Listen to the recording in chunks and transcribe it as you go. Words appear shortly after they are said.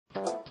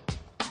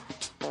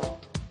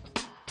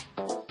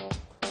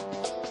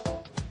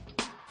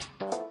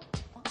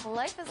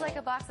Life is like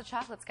a box of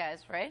chocolates,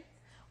 guys, right?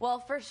 Well,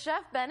 for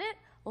Chef Bennett,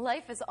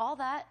 life is all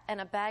that and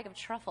a bag of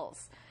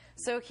truffles.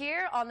 So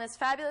here on this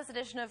fabulous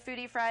edition of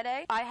Foodie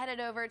Friday, I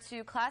headed over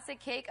to Classic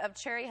Cake of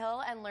Cherry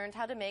Hill and learned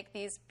how to make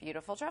these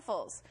beautiful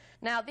truffles.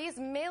 Now, these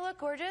may look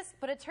gorgeous,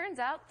 but it turns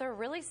out they're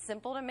really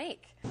simple to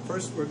make.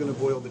 First, we're going to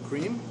boil the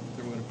cream,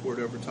 then we're going to pour it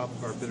over top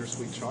of our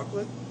bittersweet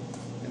chocolate,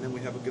 and then we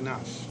have a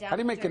ganache. How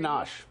do you make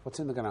ganache? What's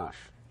in the ganache?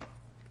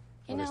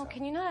 You know,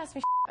 can you not ask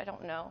me I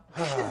don't know.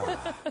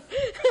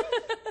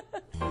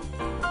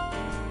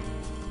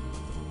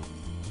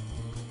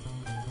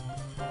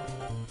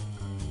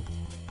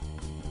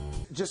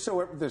 Just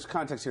so there's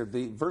context here,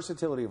 the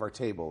versatility of our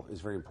table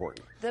is very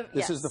important.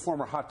 This is the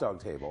former hot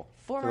dog table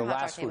for the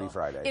last Foodie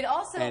Friday. It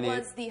also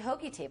was the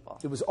hoagie table.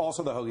 It was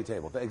also the hoagie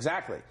table,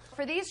 exactly.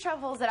 For these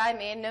truffles that I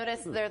made,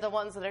 notice they're the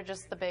ones that are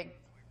just the big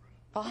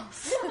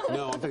balls.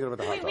 No, I'm thinking about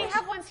the hot dogs. Wait, we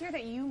have ones here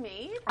that you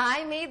made?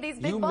 I made these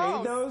big balls. You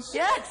made those?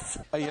 Yes.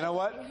 You know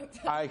what?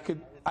 I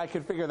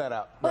could figure that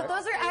out. But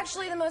those are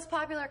actually the most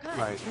popular kind.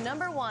 Right.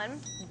 Number 1,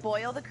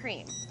 boil the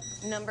cream.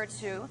 Number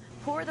 2,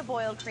 pour the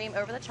boiled cream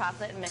over the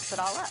chocolate and mix it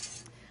all up.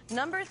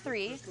 Number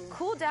 3,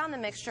 cool down the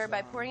mixture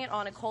by pouring it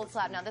on a cold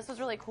slab. Now, this was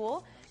really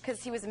cool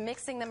because he was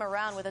mixing them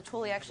around with a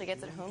tool he actually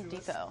gets at Home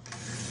Depot.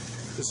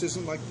 This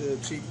isn't like the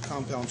cheap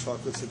compound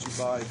chocolates that you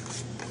buy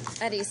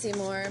at EC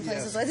Moore and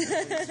places like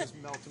that. They just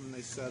melt them and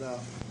they set up.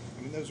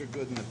 I mean, those are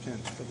good in a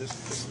pinch, but this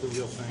is the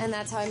real thing. And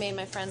that's how I made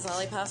my friend's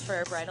lollipops for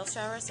her bridal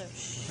shower. So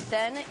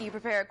then you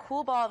prepare a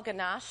cool ball of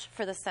ganache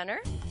for the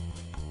center.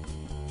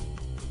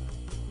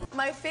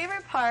 My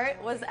favorite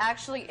part was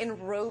actually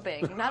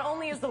enrobing. Not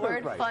only is the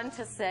word fun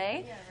to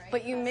say,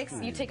 but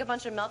you take a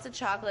bunch of melted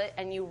chocolate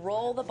and you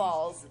roll the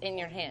balls in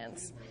your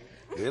hands.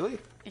 Really?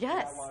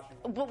 Yes.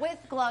 But with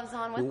gloves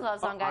on,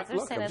 guys.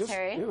 They're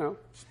sanitary.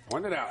 Just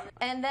point it out.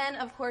 And then,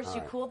 of course,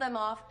 you cool them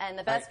off, and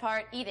the best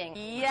part, eating.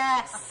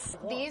 Yes!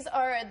 These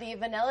are the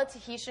vanilla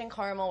Tahitian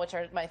caramel, which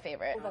are my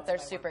favorite. They're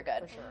super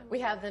good. We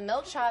have the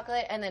milk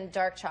chocolate and then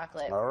dark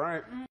chocolate. All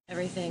right.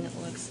 Everything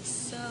looks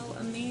so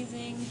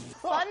amazing.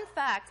 Fun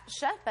fact,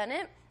 Chef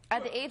Bennett,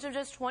 at the age of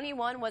just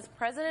 21, was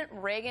President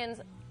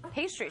Reagan's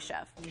pastry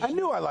chef. I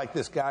knew I liked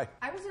this guy.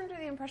 I was under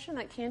the impression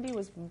that candy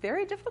was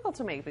very difficult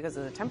to make because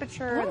of the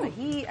temperature and the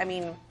heat. I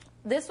mean,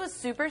 this was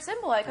super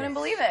simple. I couldn't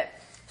believe it.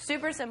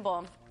 Super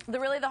simple.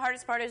 Really, the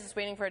hardest part is just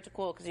waiting for it to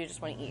cool because you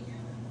just want to eat.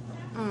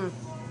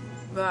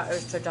 That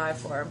is to die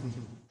for.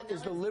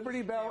 Is the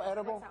Liberty Bell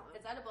edible?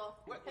 It's edible.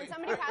 Can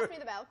somebody pass me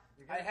the bell?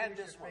 I had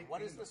this one.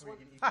 What is this one?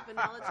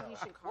 Vanilla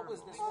Tahitian caramel. What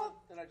was this one?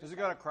 Does it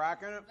got a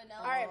crack in it?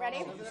 Vanilla. All right, ready?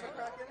 It does have a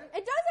crack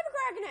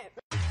in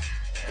it.